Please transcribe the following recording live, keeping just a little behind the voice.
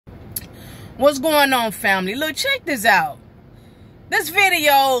What's going on, family? Look, check this out. This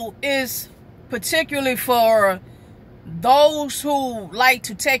video is particularly for those who like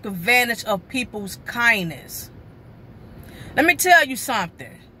to take advantage of people's kindness. Let me tell you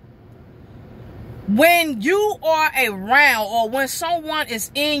something. When you are around or when someone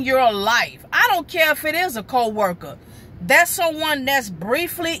is in your life, I don't care if it is a co-worker, that's someone that's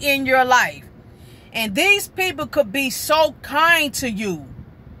briefly in your life. And these people could be so kind to you,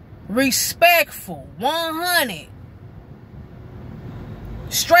 respectful, 100,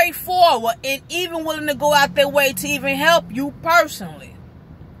 straightforward, and even willing to go out their way to even help you personally.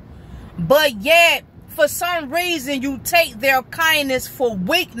 But yet, for some reason, you take their kindness for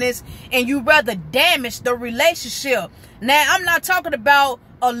weakness and you rather damage the relationship. Now, I'm not talking about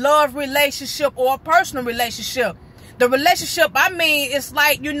a love relationship or a personal relationship. The relationship, I mean, it's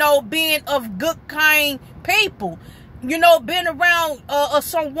like, being of good, kind people. Being around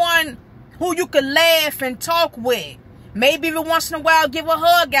someone who you can laugh and talk with. Maybe even once in a while give a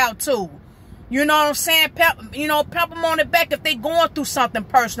hug out to. You know what I'm saying? Pep them on the back if they going through something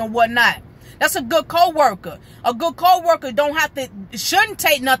personal or whatnot. That's a good co-worker. A good co-worker shouldn't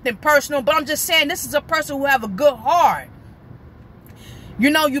take nothing personal, but I'm just saying this is a person who have a good heart.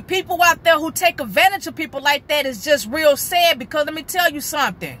 You people out there who take advantage of people like that is just real sad, because let me tell you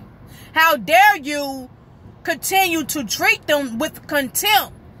something. How dare you continue to treat them with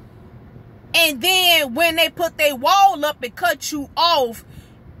contempt, and then when they put their wall up and cut you off,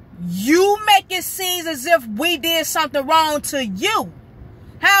 you make it seem as if we did something wrong to you.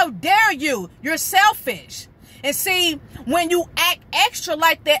 How dare you? You're selfish. And see, when you act extra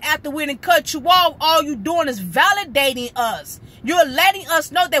like that after we done cut you off, all you doing is validating us. You're letting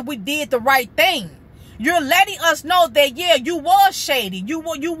us know that we did the right thing. You're letting us know that, yeah, you was shady. You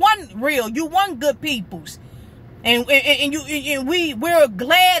wasn't real. You weren't good peoples. And we're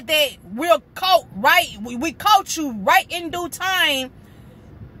glad that we're caught right. We caught you right in due time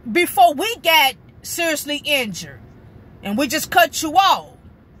before we got seriously injured. And we just cut you off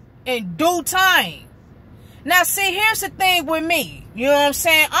in due time. Now, see, here's the thing with me. You know what I'm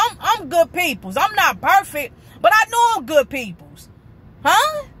saying? I'm good peoples. I'm not perfect, but I know I'm good peoples.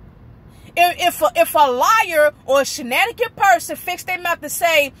 Huh? If a liar or a shenanigan person fix their mouth to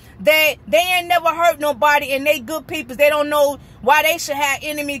say that they ain't never hurt nobody and they good peoples, they don't know why they should have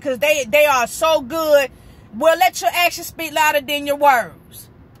enemy because they are so good, well, let your actions speak louder than your words.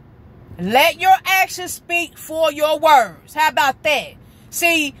 Let your actions speak for your words. How about that?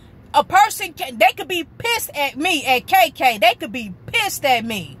 See, a person, they could be pissed at me, at KK. They could be pissed at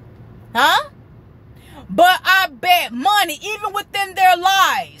me. Huh? But I bet money, even within their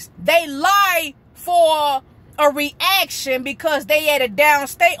lies, they lie for a reaction because they at a down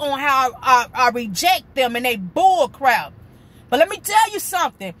state on how I reject them and they bull crap. But let me tell you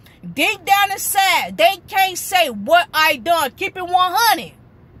something. Deep down inside, they can't say what I done. Keep it 100.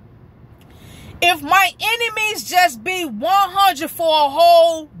 If my enemies just be 100 for a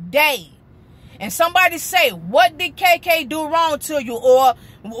whole day, and somebody say, what did KK do wrong to you? Or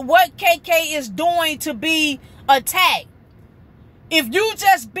what KK is doing to be attacked? If you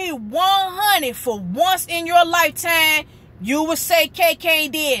just be 100 for once in your lifetime, you would say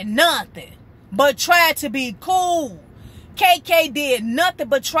KK did nothing but try to be cool. KK did nothing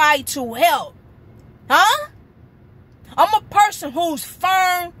but try to help. Huh? I'm a person who's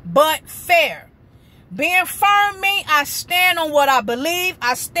firm but fair. Being firm means I stand on what I believe.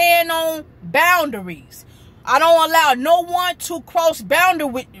 I stand on boundaries. I don't allow no one to cross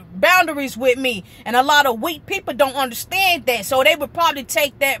boundaries with me. And a lot of weak people don't understand that. So they would probably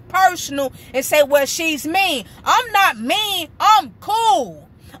take that personal and say, well, she's mean. I'm not mean. I'm cool.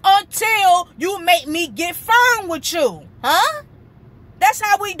 Until you make me get firm with you. Huh? That's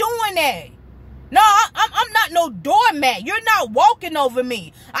how we doing that. No, I'm not no doormat. You're not walking over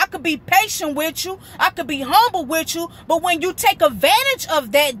me. I could be patient with you. I could be humble with you. But when you take advantage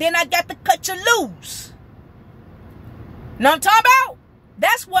of that, then I got to cut you loose. Know what I'm talking about?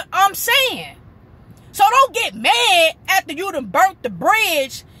 That's what I'm saying. So don't get mad after you done burnt the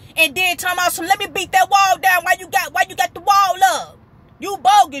bridge and then talking about some, let me beat that wall down. Why you got the wall up? You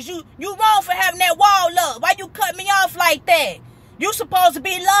bogus. You wrong for having that wall up. Why you cut me off like that? You supposed to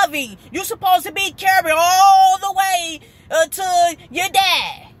be loving. You supposed to be caring all the way to your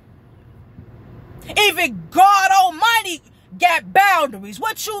dad. Even God Almighty got boundaries.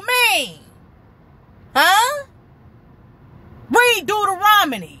 What you mean? Huh? Read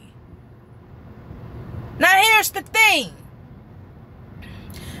Deuteronomy. Now here's the thing.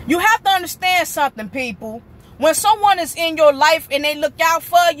 You have to understand something, people. When someone is in your life and they look out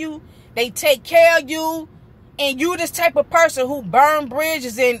for you, they take care of you, and you this type of person who burn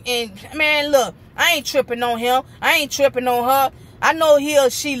bridges and man, look, I ain't tripping on him. I ain't tripping on her. I know he or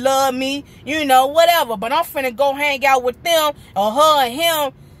she love me, you know, whatever. But I'm finna go hang out with them or her and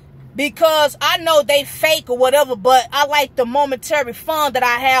him because I know they fake or whatever, but I like the momentary fun that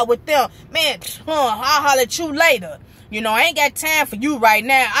I have with them. Man, I'll holler at you later. You know, I ain't got time for you right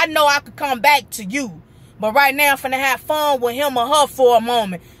now. I know I could come back to you. But right now, I'm finna have fun with him or her for a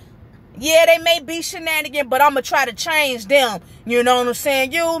moment. Yeah, they may be shenanigans, but I'm going to try to change them. You know what I'm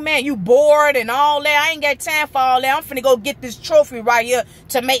saying? You, man, you bored and all that. I ain't got time for all that. I'm finna go get this trophy right here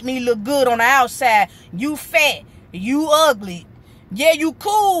to make me look good on the outside. You fat. You ugly. Yeah, you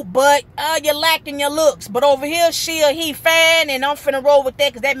cool, but you're lacking your looks. But over here, she or he fine, and I'm finna roll with that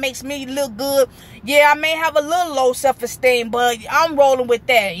because that makes me look good. Yeah, I may have a little low self-esteem, but I'm rolling with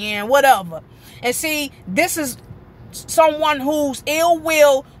that, yeah, whatever. And see, this is someone who's ill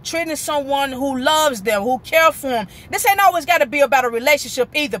will treating someone who loves them, who care for them. This ain't always got to be about a relationship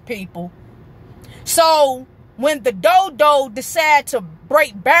either, people. So when the dodo decide to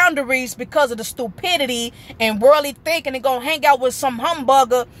break boundaries because of the stupidity and worldly thinking and gonna hang out with some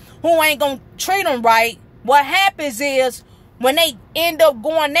humbugger who ain't gonna treat them right, what happens is when they end up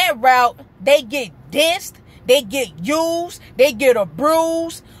going that route, they get dissed, they get used, they get a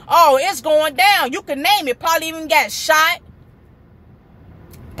bruise. Oh, it's going down. You can name it. Probably even got shot.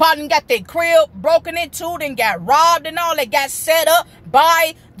 Probably got their crib broken into, then got robbed and all that. Got set up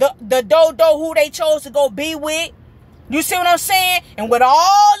by the dodo who they chose to go be with. You see what I'm saying? And with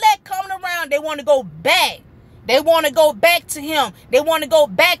all that coming around, they want to go back. They want to go back to him. They want to go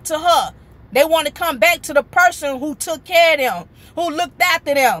back to her. They want to come back to the person who took care of them, who looked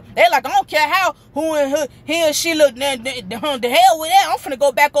after them. They're like, I don't care how he or she look, the hell with that. I'm finna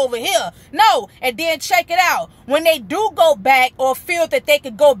go back over here. No, and then check it out. When they do go back or feel that they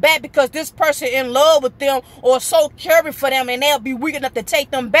could go back because this person in love with them or so caring for them and they'll be weak enough to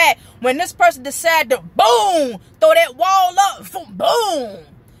take them back, when this person decide to, boom, throw that wall up, boom.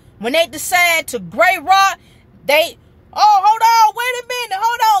 When they decide to gray rock, they... Oh, hold on, wait a minute,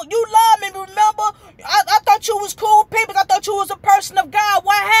 hold on. You love me, remember? I thought you was cool people. I thought you was a person of God.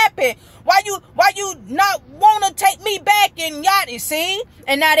 What happened? Why you not want to take me back and yada, see?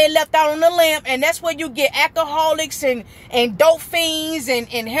 And now they left out on the limb, and that's where you get alcoholics and dope fiends and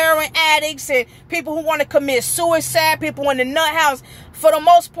heroin addicts and people who want to commit suicide, people in the nut house. For the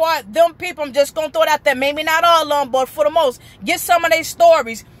most part, them people, I'm just going to throw it out there, maybe not all of them, but for the most, get some of their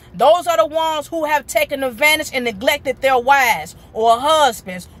stories. Those are the ones who have taken advantage and neglected their wives or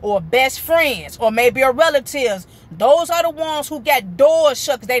husbands or best friends or maybe a relatives. Those are the ones who got doors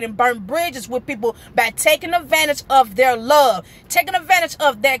shut because they didn't burn bridges with people by taking advantage of their love, taking advantage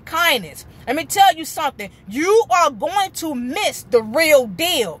of their kindness. Let me tell you something. You are going to miss the real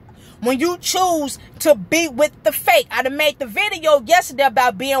deal when you choose to be with the fake. I done made the video yesterday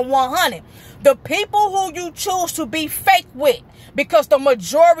about being 100. The people who you choose to be fake with, because the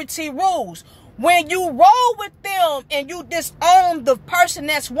majority rules. When you roll with them and you disown the person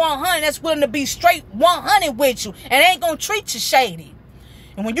that's 100, that's willing to be straight 100 with you and ain't gonna treat you shady.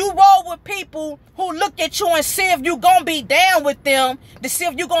 And when you roll with people who look at you and see if you gonna be down with them, to see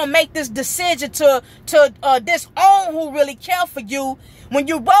if you gonna make this decision to disown who really care for you, when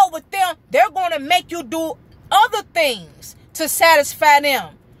you roll with them, they're gonna make you do other things to satisfy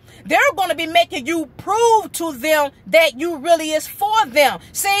them. They're going to be making you prove to them that you really is for them.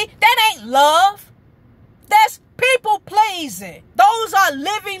 See, that ain't love. That's people pleasing. Those are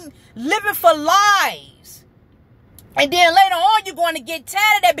living for lies. And then later on, you're going to get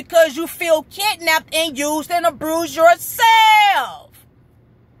tired of that because you feel kidnapped and used and abused yourself.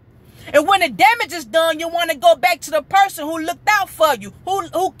 And when the damage is done, you want to go back to the person who looked out for you,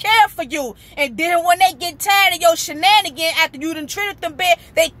 who cared for you. And then when they get tired of your shenanigans after you done treated them bad,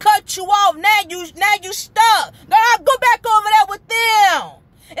 they cut you off. Now you stuck. Girl, go back over there with them.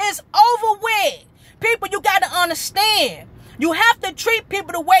 It's over with. People, you got to understand. You have to treat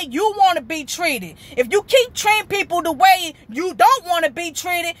people the way you want to be treated. If you keep treating people the way you don't want to be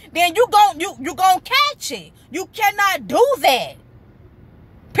treated, then you gonna catch it. You cannot do that.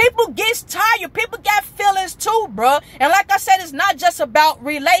 People get tired. People got feelings too, bro. And like I said, it's not just about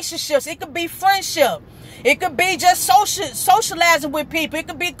relationships. It could be friendship. It could be just socializing with people. It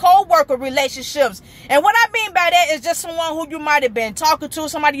could be co-worker relationships. And what I mean by that is just someone who you might have been talking to,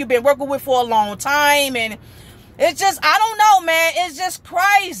 somebody you've been working with for a long time. And it's just, I don't know, man. It's just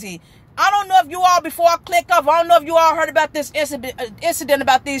crazy. I don't know if you all, before I click off, I don't know if you all heard about this incident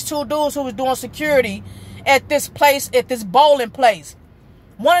about these two dudes who was doing security at this place, at this bowling place.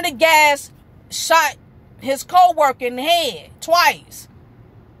 One of the guys shot his co-worker in the head twice.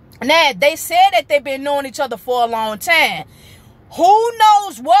 Now, they said that they've been knowing each other for a long time. Who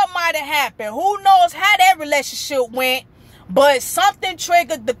knows what might have happened? Who knows how that relationship went? But something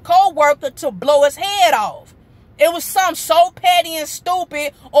triggered the co-worker to blow his head off. It was something so petty and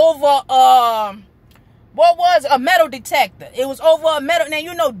stupid over, what was a metal detector. It was over a metal. Now,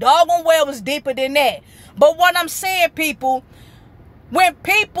 you know, doggone well was deeper than that. But what I'm saying, people, when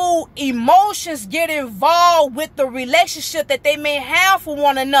people emotions get involved with the relationship that they may have for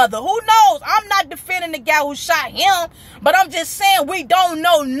one another, who knows? I'm not defending the guy who shot him, but I'm just saying we don't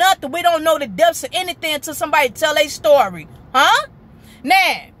know nothing. We don't know the depths of anything until somebody tell a story. Huh?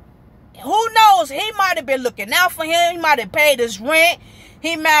 Now, who knows? He might have been looking out for him. He might have paid his rent.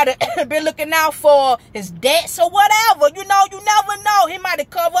 He might have been looking out for his debts or whatever. You know, you never know. He might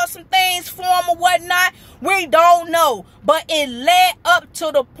have covered up some things for him or whatnot. We don't know. But it led up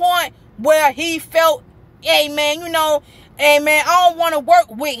to the point where he felt, hey, man, you know, hey, man, I don't want to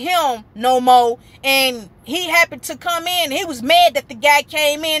work with him no more. And he happened to come in. He was mad that the guy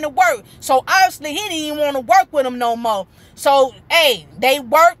came in to work. So, obviously, he didn't even want to work with him no more. So, hey, they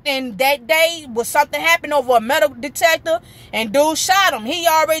worked, and that day was something happened over a metal detector, and dude shot him. He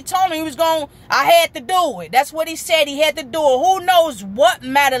already told me he was going, I had to do it. That's what he said. He had to do it. Who knows what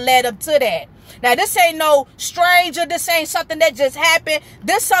matter led up to that? Now, this ain't no stranger. This ain't something that just happened.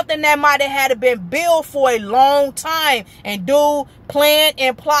 This something that might have had been built for a long time, and dude planned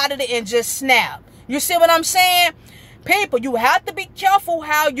and plotted it and just snapped. You see what I'm saying? People, you have to be careful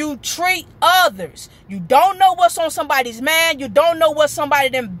how you treat others. You don't know what's on somebody's mind. You don't know what somebody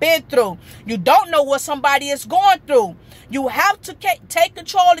done been through. You don't know what somebody is going through. You have to take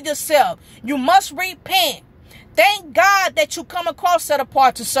control of yourself. You must repent. Thank God that you come across Set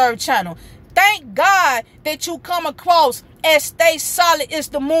Apart to Serve channel. Thank God that you come across and Stay Solid is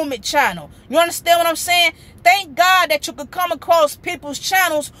the Movement channel. You understand what I'm saying? Thank God that you could come across people's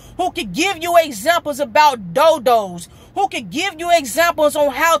channels who could give you examples about dodos, who could give you examples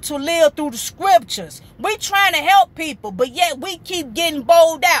on how to live through the scriptures. We trying to help people, but yet we keep getting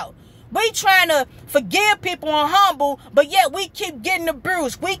bowled out. We trying to forgive people and humble, but yet we keep getting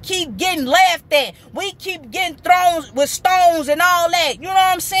abused. We keep getting laughed at. We keep getting thrown with stones and all that. You know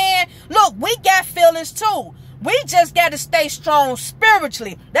what I'm saying? Look, we got feelings too. We just got to stay strong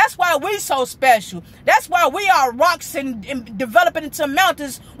spiritually. That's why we so special. That's why we are rocks and developing into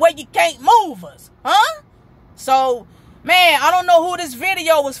mountains where you can't move us. Huh? So, man, I don't know who this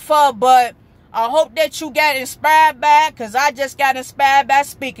video was for, but I hope that you got inspired by it, because I just got inspired by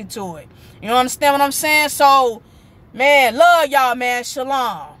speaking to it. You understand what I'm saying? So, man, love y'all, man.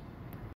 Shalom.